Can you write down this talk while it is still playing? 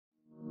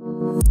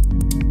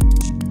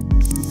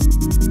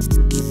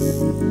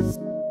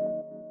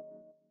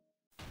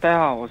大家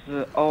好，我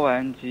是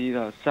OMG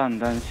的上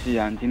单夕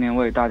阳，今天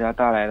为大家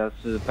带来的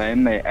是北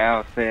美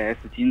LCS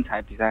精彩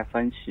比赛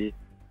分析。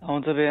然后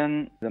这边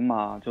人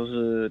马就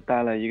是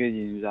带了一个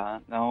引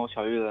燃，然后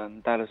小鱼人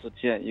带的是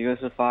剑，一个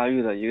是发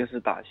育的，一个是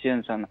打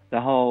线上的。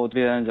然后这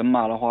边人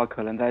马的话，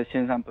可能在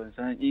线上本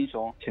身英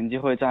雄前期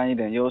会占一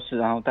点优势，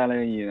然后带了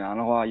个引燃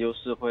的话，优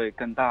势会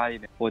更大一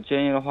点。我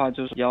建议的话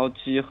就是妖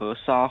姬和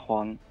沙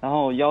皇，然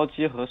后妖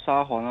姬和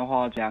沙皇的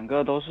话，两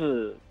个都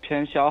是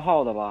偏消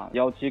耗的吧，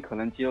妖姬可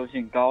能机动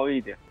性高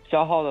一点，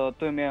消耗的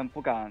对面不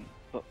敢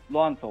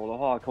乱走的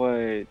话，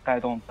会带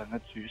动整个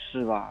局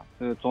势吧。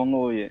这个中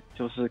路也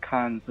就是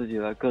看自己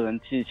的个人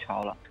技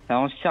巧了。然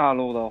后下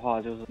路的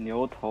话就是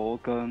牛头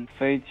跟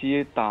飞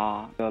机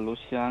打的卢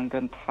锡安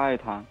跟泰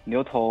坦。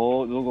牛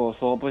头如果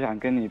说不想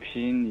跟你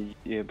拼，你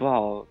也不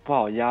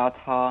好压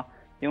他，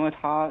因为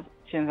他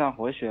线上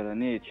回血能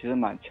力其实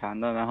蛮强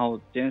的，然后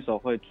坚守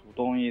会主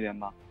动一点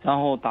吧。然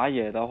后打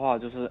野的话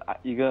就是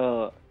一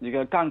个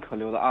干可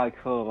流的艾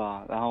克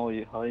吧，然后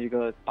和一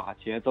个打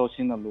节奏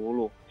性的鲁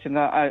鲁。现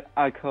在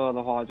艾克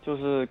的话就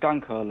是干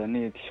可能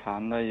力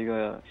强的一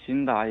个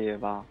新打野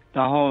吧。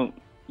然后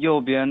右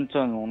边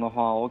阵容的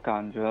话，我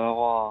感觉的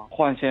话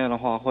换线的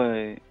话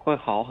会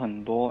好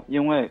很多，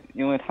因为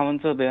他们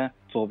这边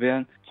左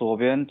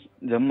边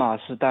人马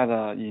是带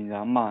的引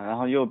燃嘛，然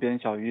后右边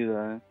小鱼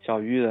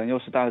人又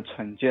是带的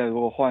惩戒，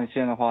如果换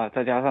线的话，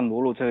再加上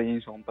鲁鲁这个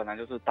英雄本来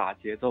就是打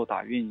节奏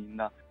打运营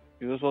的，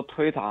比如说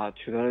推塔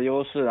取得了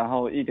优势，然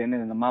后一点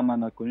点的慢慢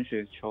的滚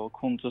雪球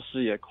控制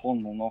视野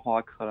控龙的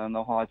话，可能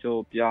的话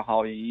就比较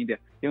好赢一点。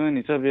因为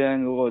你这边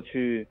如果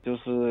去就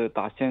是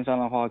打线上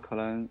的话，可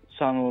能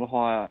上路的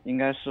话应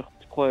该是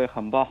会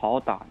很不好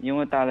打，因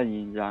为带了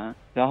引燃。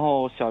然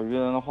后小鱼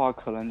人的话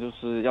可能就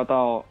是要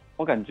到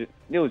我感觉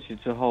6级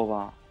之后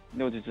吧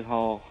，6级之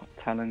后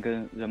才能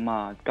跟人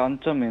马刚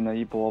正面的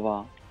一波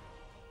吧。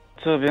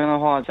这边的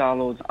话下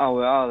路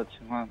2v2的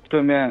情况，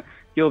对面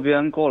右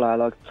边过来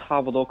了差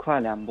不多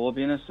快2波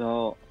兵的时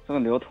候，这个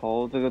牛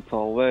头这个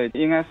走位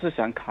应该是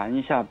想砍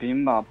一下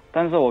兵吧，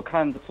但是我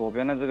看左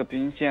边的这个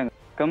兵线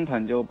根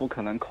本就不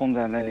可能控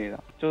在那里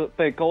的，就是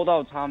被勾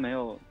到他没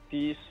有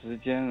第一时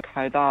间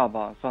开大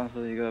吧，算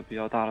是一个比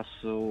较大的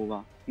失误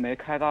吧。没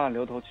开大的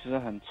牛头其实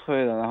很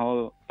脆的，然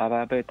后白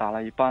白被打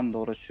了1半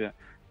多的血。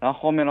然后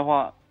后面的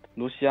话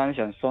卢锡安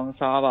想双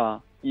杀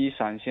吧，一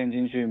闪现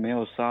进去没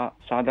有杀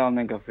掉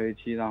那个飞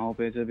机，然后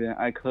被这边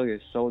艾克给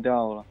收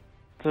掉了。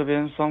这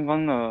边双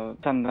方的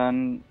战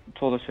单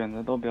做的选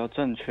择都比较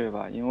正确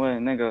吧，因为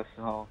那个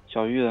时候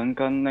小鱼人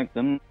跟那个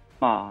人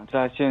马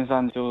在线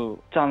上就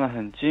站得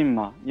很近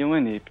嘛，因为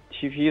你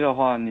TP 的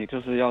话，你就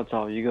是要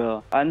找一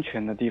个安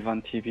全的地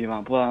方 TP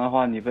嘛，不然的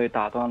话你被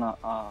打断了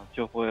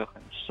就会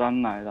很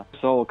伤来的。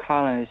所以我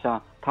看了一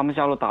下，他们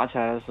下路打起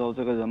来的时候，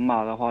这个人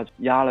马的话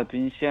压了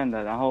兵线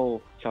的，然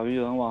后小鱼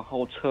人往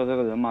后撤，这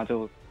个人马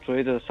就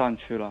追着上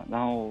去了，然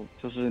后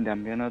就是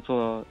两边的做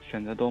的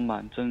选择都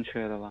蛮正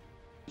确的吧。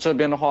这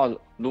边的话，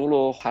卢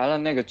罗排了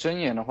那个针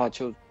眼的话，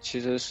就其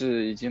实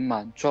是已经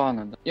蛮赚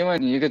了的，因为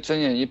你一个针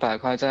眼100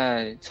块，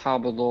在差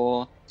不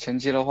多前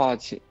期的话，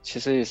其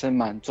实也是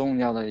蛮重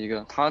要的一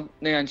个。他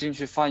那样进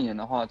去放眼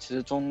的话，其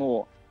实中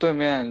路对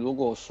面如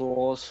果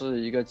说是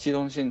一个机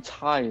动性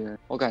差一点，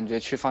我感觉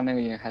去放那个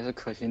眼还是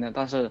可行的。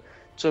但是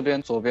这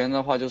边左边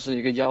的话就是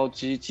一个妖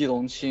姬，机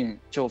动性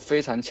就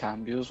非常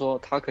强，比如说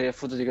他可以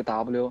复制一个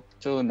W，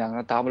 就2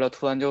个 W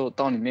突然就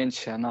到你面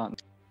前了。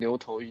牛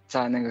头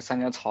在那个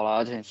三角草了，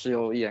而且是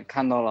有眼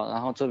看到了。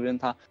然后这边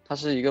它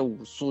是一个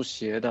5速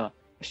斜的，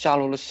下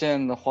路的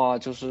线的话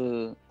就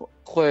是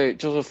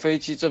飞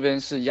机这边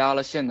是压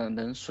了线的，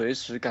能随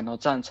时赶到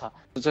战场，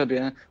这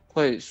边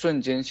会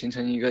瞬间形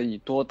成一个以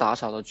多打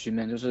少的局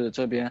面，就是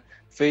这边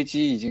飞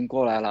机已经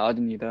过来了，而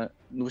你的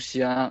卢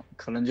锡安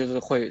可能就是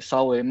会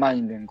稍微慢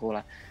一点过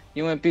来。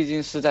因为毕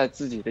竟是在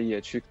自己的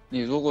野区，你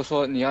如果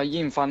说你要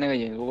硬放那个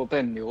眼，如果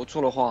被留住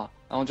的话，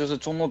然后就是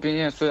中路边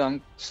线虽然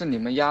是你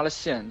们压了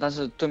线，但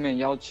是对面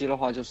妖姬的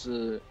话就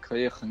是可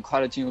以很快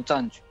的进入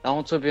战局。然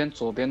后这边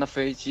左边的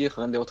飞机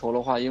和牛头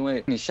的话，因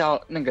为你下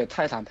那个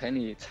泰坦陪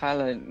你拆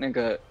了那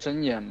个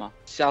针眼嘛，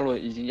下路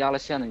已经压了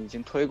线了，已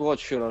经推过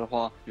去了的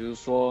话，比如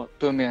说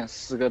对面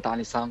4个打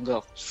你3个，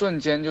瞬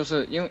间就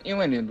是因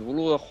为你卢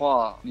路的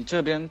话，你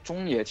这边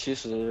中野其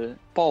实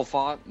爆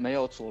发没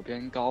有左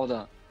边高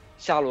的。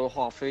下路的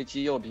话，飞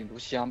机又比卢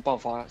锡安爆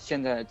发，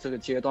现在这个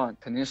阶段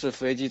肯定是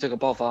飞机这个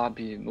爆发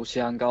比卢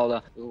锡安高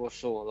的。如果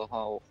是我的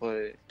话，我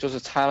会就是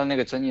拆了那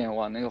个针眼，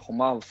往那个红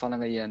buff 放那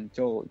个眼，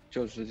就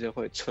直接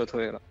会撤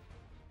退了。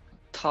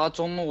他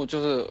中路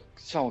就是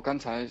像我刚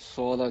才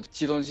说的，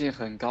机动性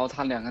很高，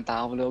他2个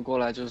W 过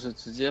来就是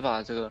直接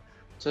把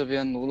这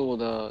边鲁鲁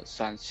的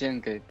闪现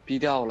给逼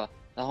掉了。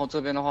然后这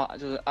边的话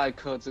就是艾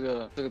克这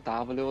个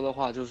W 的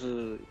话就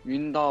是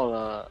晕到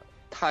了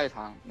泰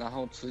坦，然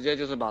后直接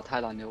就是把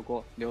泰坦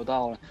留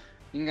到了，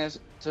应该是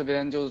这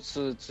边就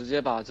是直接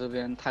把这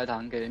边泰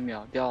坦给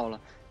秒掉了。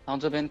然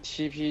后这边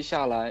TP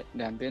下来，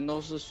两边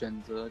都是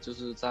选择就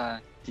是在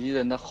敌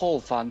人的后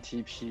方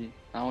TP，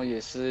 然后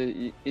也是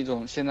一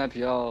种现在比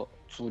较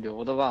主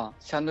流的吧，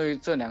相对于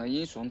这2个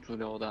英雄主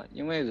流的，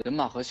因为人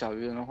马和小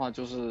鱼人的话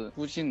就是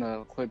出镜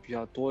的会比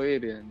较多一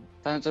点，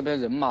但是这边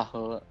人马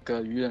和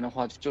鱼人的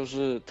话，就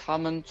是他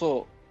们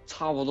做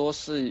差不多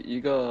是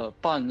一个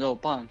半肉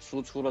半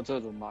输出的这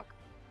种吧。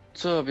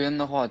这边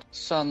的话，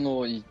上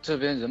路以这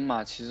边人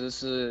马其实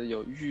是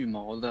有预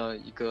谋的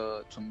一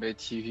个准备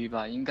TP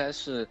吧，应该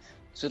是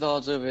知道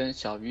这边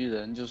小鱼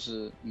人就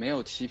是没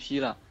有 TP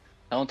了，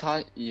然后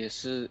他也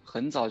是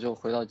很早就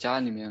回到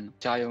家里面了，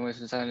家园卫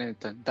是在那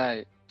等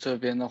待。这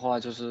边的话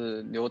就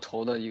是牛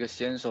头的一个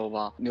先手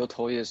吧，牛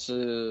头也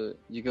是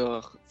一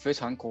个非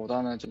常果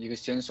断的一个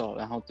先手，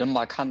然后人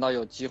马看到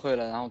有机会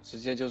了，然后直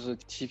接就是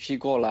TP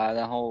过来，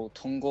然后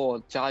通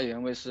过家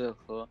园卫士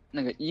和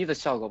那个E的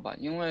效果吧，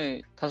因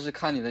为他是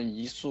看你的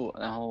移速，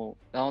然后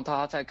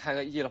他再开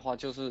个 E 的话，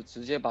就是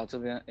直接把这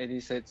边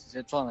ADC 直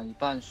接赚了一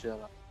半血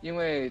了。因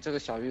为这个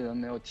小鱼人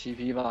没有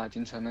TP 吧，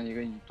形成了一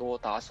个以多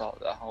打少，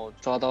然后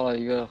抓到了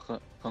一个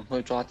很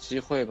会抓机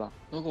会吧。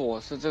如果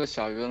我是这个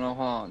小鱼人的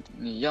话，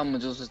你要么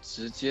就是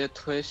直接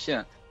推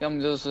线，要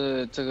么就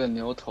是这个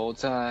牛头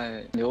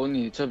在留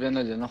你这边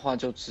的人的话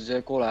就直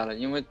接过来了，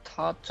因为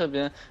他这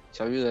边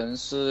小鱼人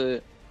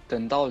是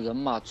等到人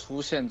马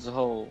出现之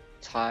后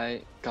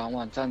才赶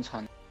往战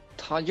场。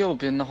他右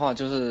边的话，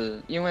就是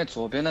因为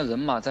左边的人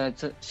马在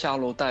这下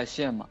路带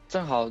线嘛，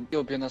正好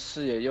右边的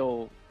视野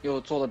又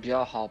做的比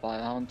较好吧，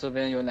然后这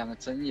边有2个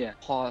针眼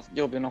画，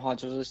右边的话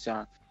就是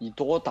想以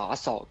多打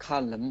少，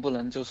看能不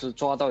能就是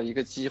抓到一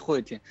个机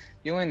会点，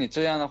因为你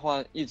这样的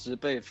话一直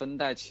被分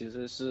带其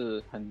实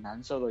是很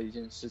难受的一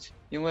件事情，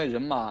因为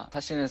人马他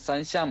现在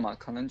3项嘛，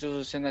可能就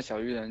是现在小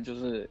鱼人就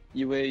是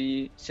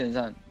1v1线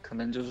上可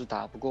能就是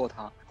打不过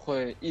他，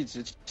会一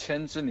直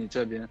牵制你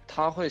这边，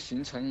它会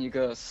形成一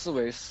个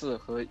4v4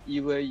和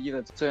1v1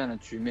的这样的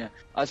局面，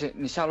而且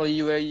你下路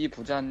1v1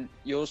不占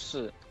优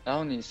势，然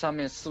后你上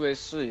面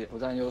4v4也不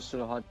占优势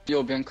的话，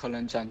右边可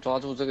能想抓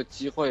住这个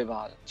机会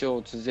吧，就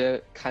直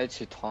接开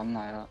启团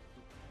来了。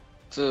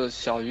这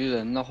小鱼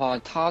人的话，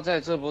他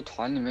在这波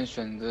团里面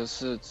选择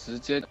是直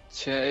接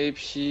切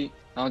AP，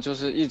 然后就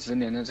是一直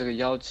连着这个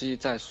妖姬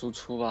在输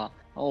出吧。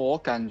然后我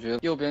感觉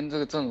右边这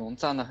个阵容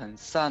站得很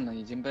散了，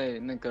已经被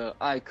那个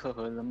艾克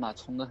和人马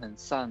冲得很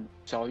散了。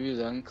小鱼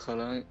人可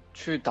能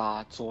去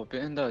打左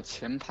边的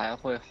前排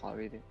会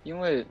好一点，因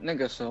为那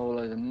个时候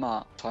的人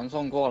马传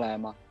送过来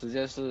嘛，直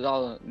接是绕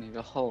了你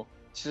的后。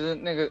其实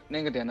那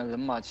个点的人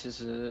马其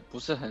实不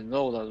是很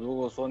肉的，如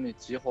果说你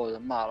集火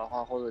人马的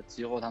话，或者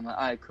集火他们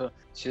艾克，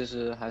其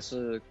实还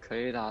是可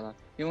以打的，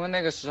因为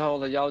那个时候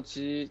的妖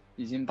姬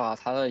已经把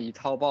他的一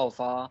套爆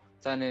发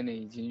在那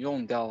里已经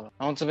用掉了，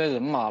然后这边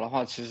人马的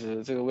话，其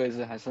实这个位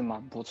置还是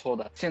蛮不错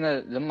的。现在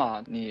人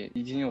马你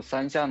已经有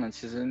3项了，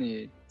其实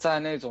你在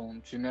那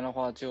种局面的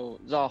话，就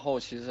绕后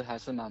其实还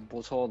是蛮不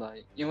错的，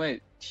因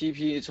为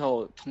TP 之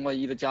后通过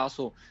1的加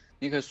速。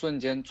你可以瞬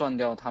间赚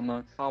掉他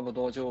们，差不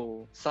多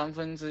就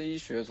1/3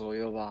血左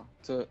右吧。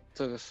这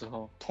个时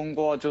候，通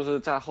过就是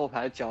在后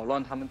排搅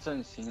乱他们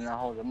阵型，然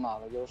后人马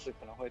的优势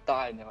可能会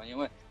大一点吧，因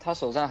为他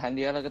手上还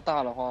捏了个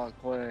大的话，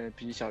会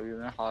比小鱼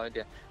人好一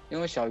点。因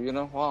为小鱼人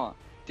的话，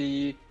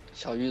第一，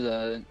小鱼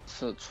人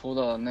是出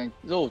的那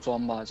肉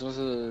装吧，就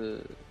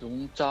是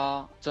熔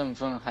渣、振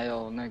奋还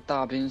有那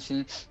大冰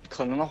心，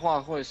可能的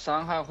话会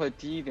伤害会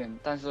低一点，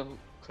但是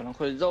可能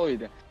会肉一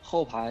点，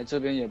后排这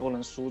边也不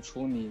能输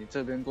出，你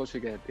这边过去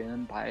给别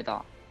人白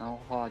打，然后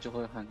的话就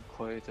会很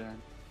亏这样。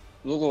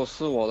如果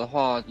是我的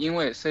话，因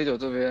为 C9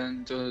 这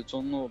边就是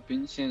中路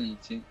兵线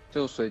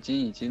就水晶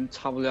已经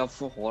差不多要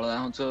复活了，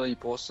然后这一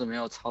波是没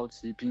有超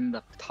级兵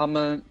的，他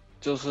们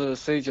就是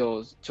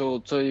C9 就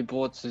这一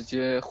波直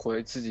接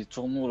回自己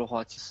中路的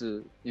话，其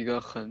实一个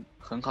很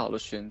好的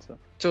选择。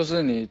就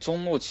是你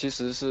中路其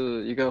实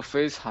是一个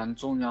非常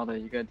重要的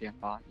一个点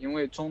吧，因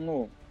为中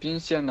路兵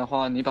线的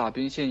话，你把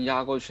兵线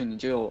压过去，你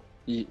就有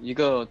一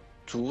个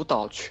主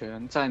导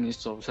权在你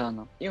手上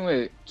了。因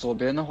为左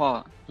边的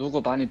话，如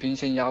果把你兵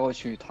线压过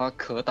去，它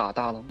可打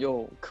大龙，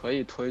又可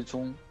以推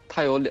中，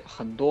它有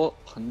很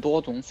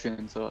多种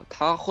选择，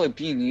它会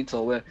逼你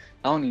走位，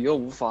然后你又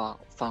无法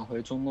返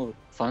回中路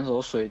反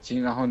手水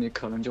晶，然后你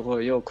可能就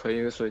会又亏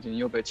一个水晶，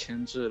又被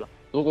牵制了。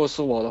如果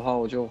是我的话，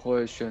我就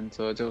会选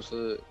择就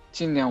是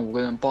尽量5个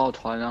人抱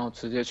团，然后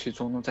直接去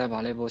中路再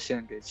把那波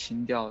线给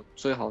清掉，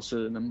最好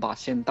是能把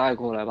线带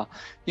过来吧。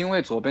因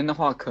为左边的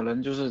话，可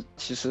能就是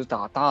其实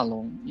打大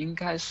龙应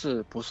该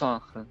是不算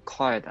很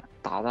快的，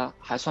打的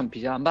还算比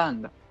较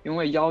慢的。因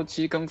为妖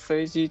姬跟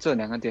飞机这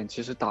2个点，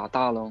其实打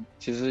大龙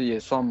其实也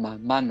算蛮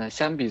慢的，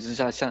相比之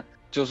下，像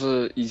就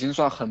是已经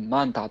算很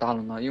慢打大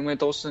龙了，因为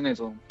都是那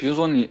种，比如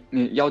说你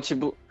妖姬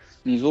不，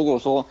你如果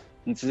说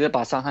你直接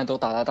把伤害都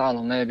打到大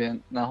龙那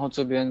边，然后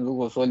这边如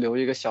果说留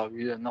一个小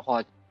鱼人的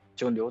话，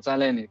就留在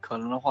那里，可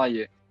能的话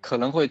也可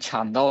能会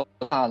抢到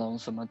大龙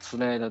什么之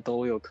类的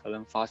都有可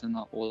能发生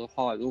了。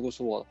如果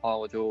是我的话，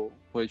我就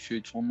会去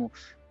中路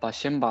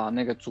先把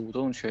那个主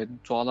动权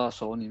抓到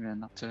手里面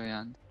了，这个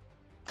样子。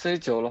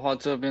C9的话，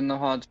这边的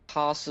话，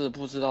他是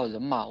不知道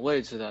人马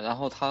位置的，然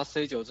后他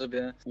C9这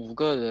边5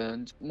个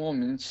人莫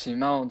名其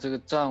妙这个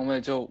站位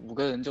就5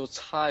个人就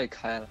拆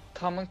开了，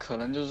他们可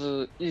能就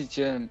是意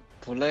见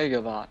不那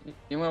个吧，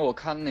因为我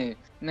看你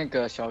那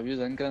个小鱼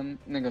人跟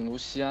那个卢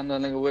锡安的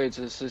那个位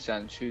置是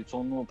想去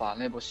中路把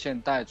那波线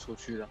带出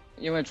去的，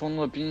因为中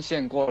路兵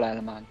线过来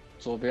了嘛。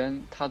左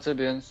边他这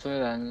边虽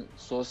然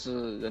说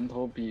是人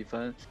头比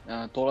分，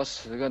多了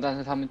10个，但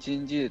是他们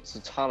经济只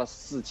差了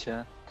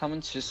4000，他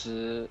们其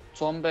实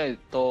装备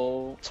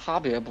都差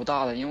别不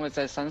大的，因为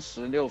在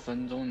36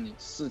分钟你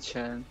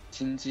4000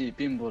经济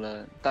并不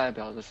能代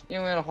表着，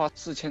因为的话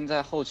4000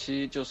在后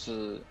期就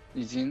是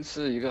已经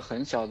是一个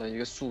很小的一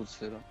个数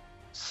值了。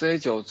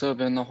C9这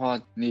边的话，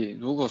你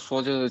如果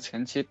说就是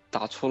前期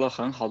打出了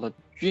很好的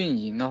运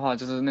营的话，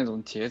就是那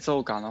种节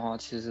奏感的话，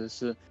其实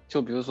是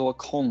就比如说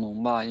控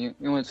龙吧，因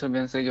为这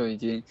边 C9已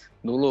经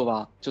鲁鲁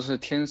吧，就是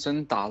天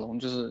生打龙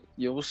就是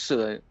优势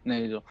的那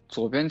一种，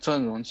左边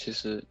阵容其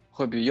实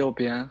会比右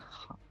边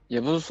好，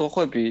也不是说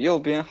会比右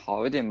边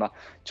好一点吧，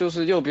就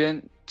是右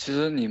边其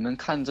实你们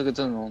看这个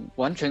阵容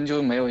完全就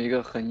没有一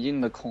个很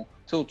硬的控，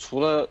就除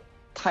了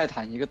泰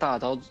坦一个大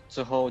招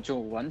之后就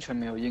完全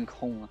没有硬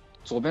控了。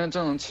左边的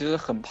阵容其实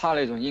很怕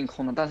那种硬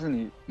控的，但是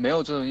你没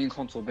有这种硬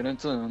控，左边的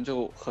阵容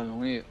就很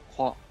容易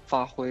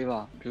发挥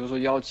吧。比如说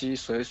妖姬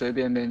随随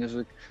便便就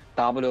是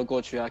W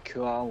过去啊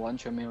Q 啊，完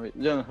全没有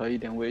任何一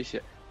点威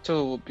胁。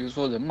就比如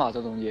说人马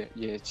这种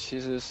也其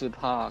实是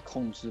怕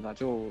控制吧。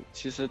就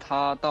其实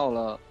他到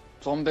了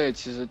装备，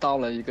其实到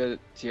了一个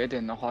节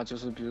点的话，就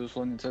是比如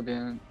说你这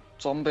边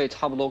装备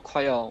差不多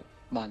快要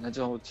满了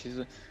之后，其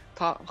实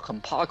他很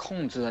怕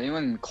控制的，因为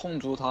你控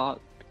住他。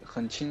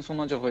很轻松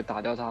的就会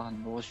打掉他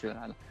很多血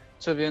来了。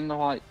这边的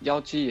话，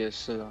妖姬也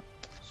是的，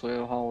所以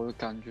的话，我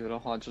感觉的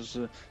话，就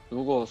是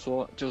如果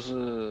说就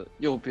是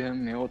右边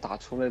没有打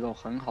出那种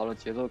很好的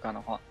节奏感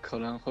的话，可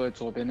能会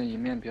左边的赢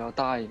面比较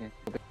大一点。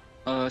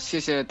谢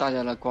谢大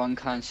家的观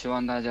看，希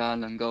望大家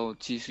能够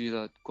继续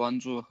的关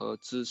注和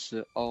支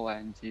持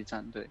OMG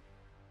战队。